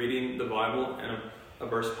if you're reading the Bible and a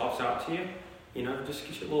verse pops out to you, you know, just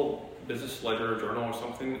get your little business ledger or journal or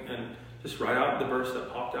something and just write out the verse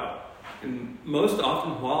that popped out. And most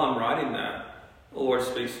often while I'm writing that, the Lord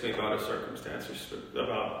speaks to me about a circumstance or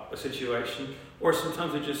about a situation. Or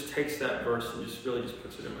sometimes it just takes that verse and just really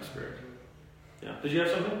puts it in my spirit. Yeah. Did you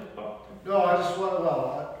have something? Oh. No, I just want,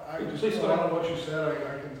 I just, a lot of what you said,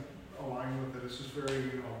 I can align with it. It's just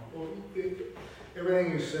very,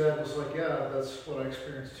 everything you said was like, yeah, that's what I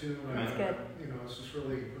experienced too. And that's good. It's just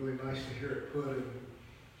really, really nice to hear it put in,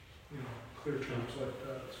 clear terms like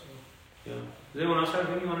that. So. Yeah. Does anyone else have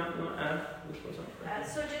anything you want to add?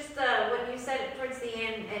 So just what you said towards the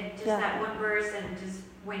end, and just that one verse, and just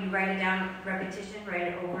when you write it down, repetition, write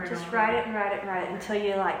it over and over. Just write it and write it and write it until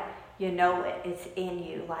you know it. It's in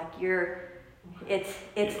you. Like it's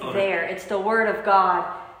there. It's the word of God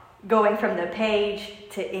going from the page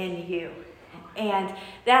to in you. And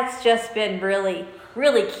that's just been really,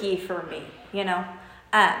 really key for me, You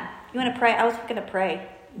want to pray? I was going to pray.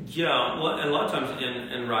 Yeah, and a lot of times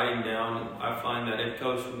in writing down, I find that it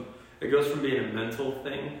goes from being a mental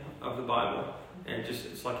thing of the Bible, and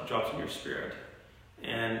it's like it drops in your spirit.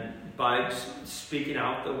 And by speaking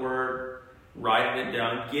out the word, writing it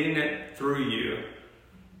down, getting it through you,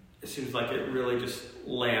 it seems like it really just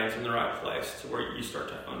lands in the right place to where you start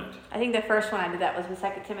to own it. I think the first one I did that was with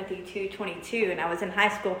 2 Timothy 2:22, and I was in high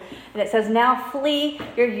school, and it says, "Now flee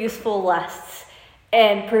your useful lusts,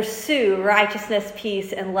 and pursue righteousness,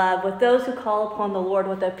 peace, and love with those who call upon the Lord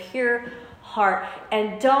with a pure heart."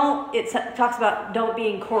 And it talks about don't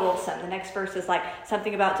being quarrelsome. The next verse is like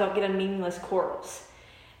something about don't get in meaningless quarrels.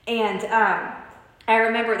 And I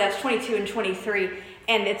remember that's 22 and 23.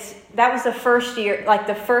 And that was the first year, like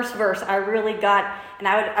the first verse I really got. And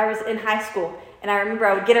I was in high school. And I remember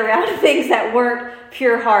I would get around to things that weren't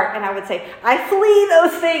pure heart. And I would say, I flee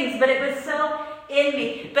those things. But it was so in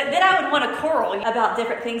me. But then I would want to quarrel about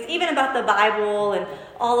different things, even about the Bible and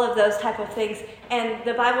all of those type of things. And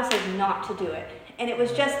the Bible says not to do it. And it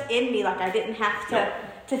was just in me, like I didn't have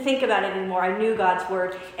to think about it anymore. I knew God's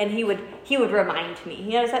word, and He would remind me.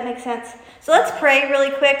 You know, does that make sense? So let's pray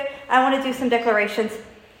really quick. I want to do some declarations.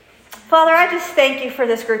 Father, I just thank you for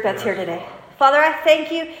this group that's here today. Father, I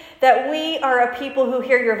thank you that we are a people who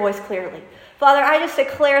hear your voice clearly. Father, I just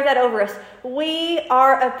declare that over us. We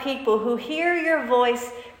are a people who hear your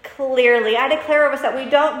voice clearly. I declare over us that we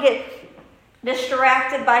don't get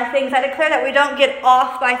distracted by things. I declare that we don't get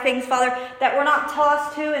off by things, Father, that we're not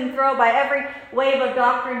tossed to and fro by every wave of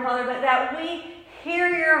doctrine, Father, but that we hear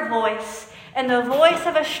your voice, and the voice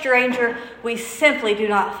of a stranger we simply do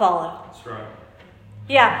not follow. That's right.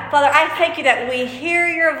 Yeah, Father, I thank you that we hear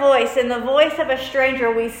your voice, and the voice of a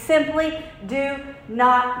stranger we simply do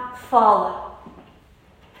not follow.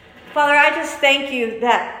 Father, I just thank you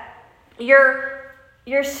that your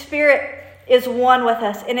Spirit is one with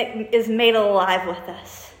us, and it is made alive with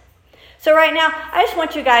us. So right now, I just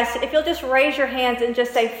want you guys, if you'll just raise your hands and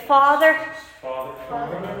just say, Father,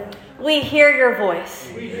 we hear your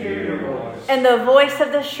voice. We hear your voice. And the voice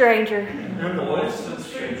of the stranger, And the voice of the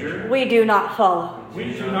stranger, we do not follow.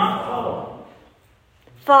 we do not follow.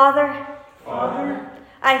 Father, Father,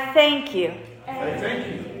 I thank you I thank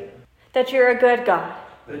you that you're a good God,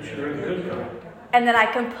 that you're a good God. and that I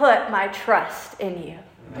can put my trust in you.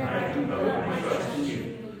 And I can put my trust in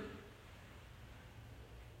you.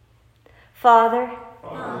 Father,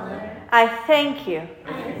 Father, I thank you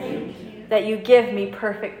that you give me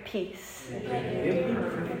perfect peace,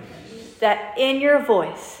 that in your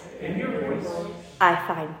voice in your voice, I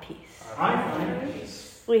find peace. I find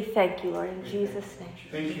peace. We thank you, Lord, in Jesus' name.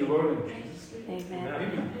 Thank you, Lord, in Jesus' name. Amen.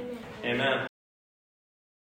 Amen. Amen.